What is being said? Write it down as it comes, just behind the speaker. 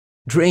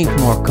Drink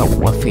more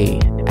coffee,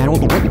 and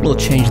we'll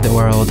change the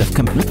world of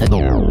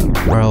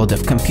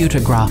computer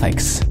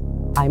graphics.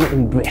 I'm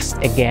in Brest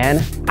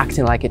again,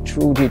 acting like a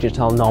true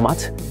digital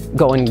nomad,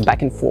 going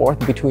back and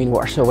forth between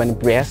Warsaw and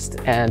Brest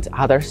and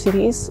other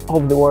cities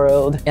of the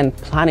world, and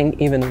planning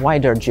even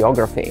wider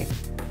geography.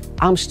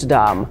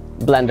 Amsterdam,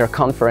 Blender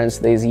conference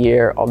this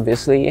year,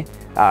 obviously,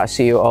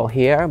 see you all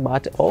here,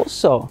 but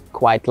also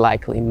quite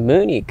likely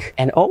Munich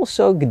and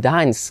also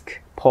Gdańsk,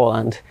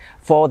 Poland,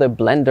 for the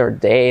Blender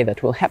Day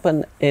that will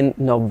happen in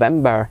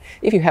November.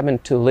 If you happen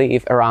to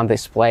live around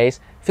this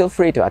place, feel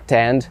free to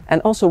attend,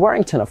 and also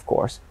Warrington, of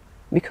course,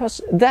 because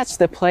that's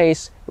the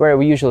place where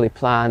we usually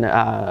plan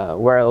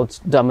world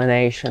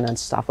domination and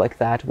stuff like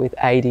that with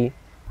AD.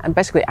 And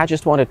basically, I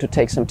just wanted to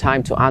take some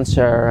time to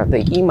answer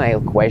the email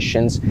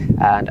questions,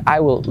 and I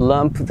will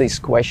lump these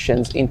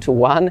questions into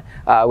one,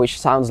 which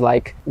sounds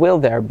like, will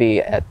there be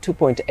a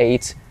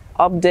 2.8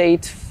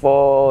 update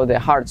for the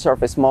hard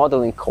surface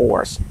modeling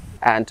course?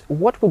 And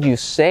what would you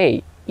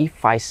say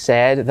if I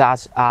said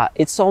that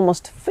it's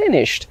almost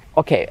finished?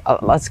 Okay,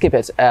 let's keep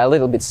it a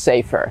little bit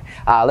safer.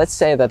 Let's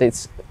say that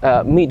it's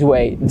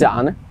midway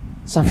done,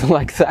 something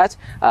like that,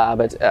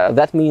 but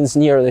that means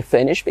nearly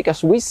finished,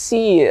 because we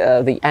see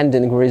the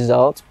ending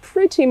result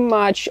pretty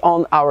much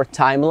on our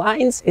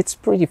timelines. It's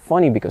pretty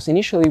funny because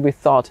initially we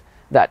thought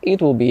that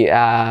it will be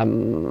a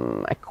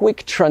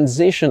quick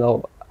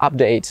transitional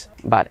update,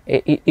 but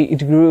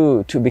it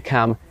grew to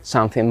become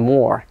something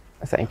more.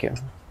 Thank you.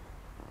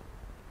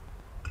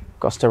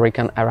 Costa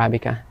Rican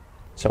Arabica.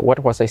 So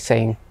what was I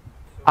saying?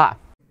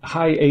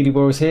 Hi, AD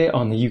Bros here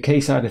on the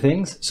UK side of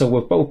things. So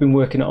we've both been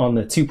working on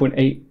the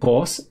 2.8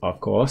 course, of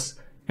course.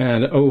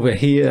 And over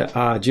here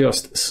are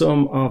just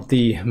some of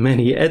the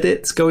many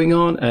edits going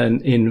on.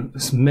 And in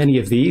many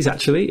of these,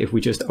 actually, if we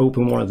just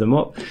open one of them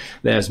up,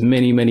 there's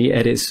many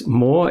edits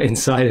more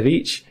inside of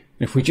each.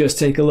 If we just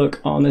take a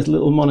look on this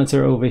little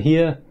monitor over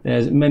here,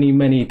 there's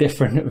many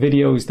different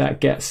videos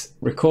that gets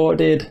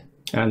recorded,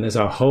 and there's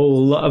a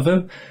whole lot of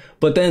them.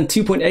 But then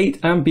 2.8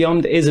 and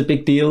beyond is a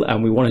big deal,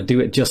 and we want to do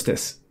it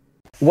justice.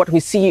 What we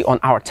see on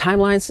our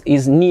timelines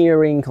is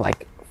nearing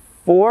like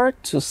 4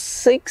 to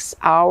 6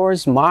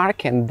 hours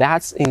mark, and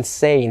that's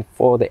insane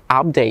for the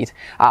update.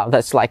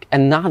 That's like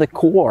another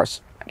course,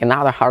 like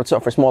another hard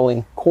surface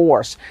modeling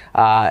course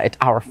at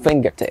our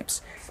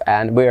fingertips.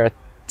 And we're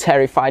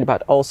terrified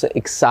but also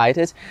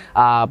excited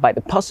by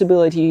the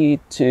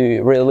possibility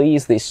to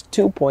release this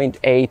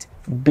 2.8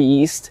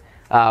 beast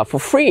for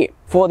free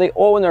for the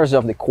owners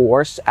of the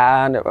course,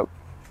 and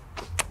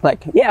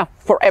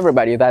for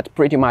everybody. That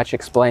pretty much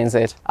explains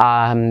it.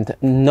 And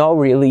no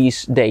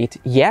release date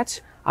yet.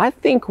 I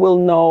think we'll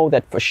know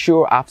that for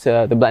sure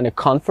after the Blender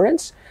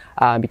conference,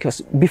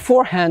 because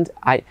beforehand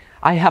I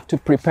have to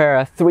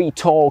prepare 3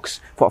 talks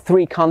for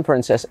 3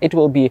 conferences. It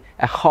will be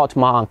a hot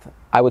month,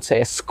 I would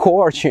say a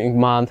scorching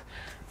month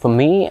for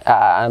me,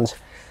 and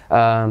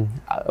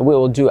we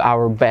will do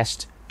our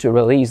best to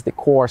release the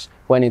course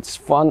when it's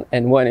fun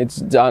and when it's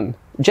done,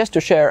 just to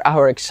share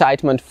our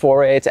excitement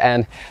for it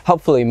and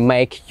hopefully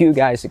make you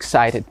guys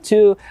excited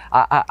too.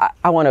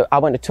 I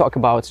want to talk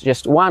about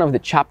just one of the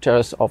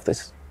chapters of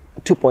this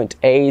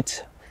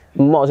 2.8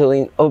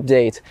 modeling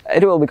update.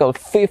 It will be called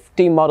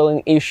 50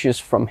 modeling issues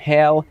from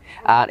hell,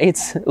 and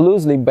it's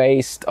loosely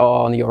based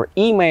on your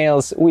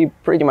emails. We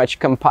pretty much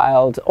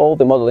compiled all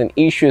the modeling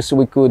issues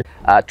we could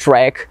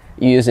track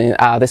using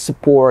the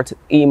support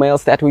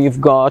emails that we've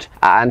got,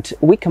 and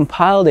we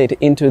compiled it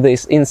into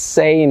this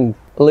insane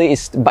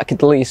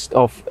bucket list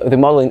of the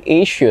modeling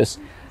issues,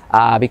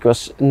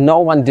 because no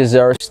one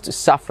deserves to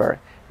suffer.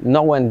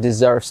 No one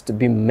deserves to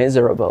be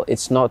miserable.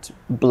 It's not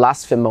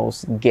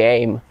blasphemous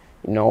game.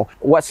 You know,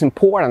 what's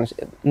important,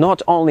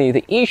 not only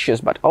the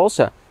issues, but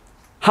also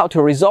how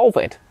to resolve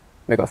it,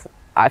 because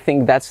I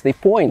think that's the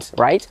point,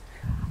 right?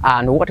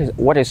 And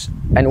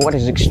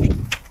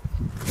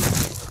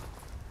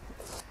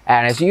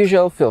and as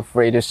usual, feel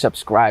free to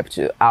subscribe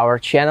to our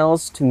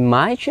channels, to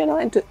my channel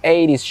and to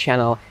AD's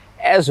channel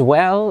as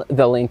well.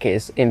 The link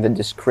is in the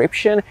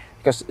description,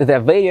 because the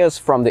videos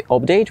from the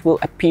update will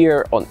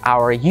appear on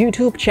our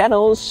YouTube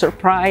channel.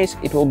 Surprise!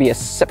 It will be a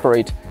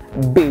separate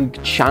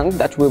big chunk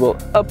that we will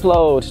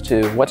upload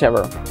to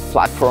whatever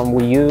platform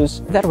we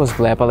use. That was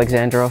Gleb,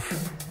 Alexandrov.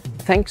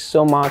 Thanks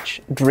so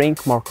much.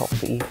 Drink more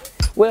coffee.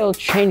 We'll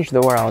change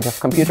the world of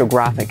computer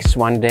graphics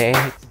one day.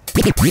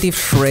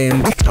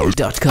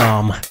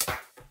 creativeshrimp.com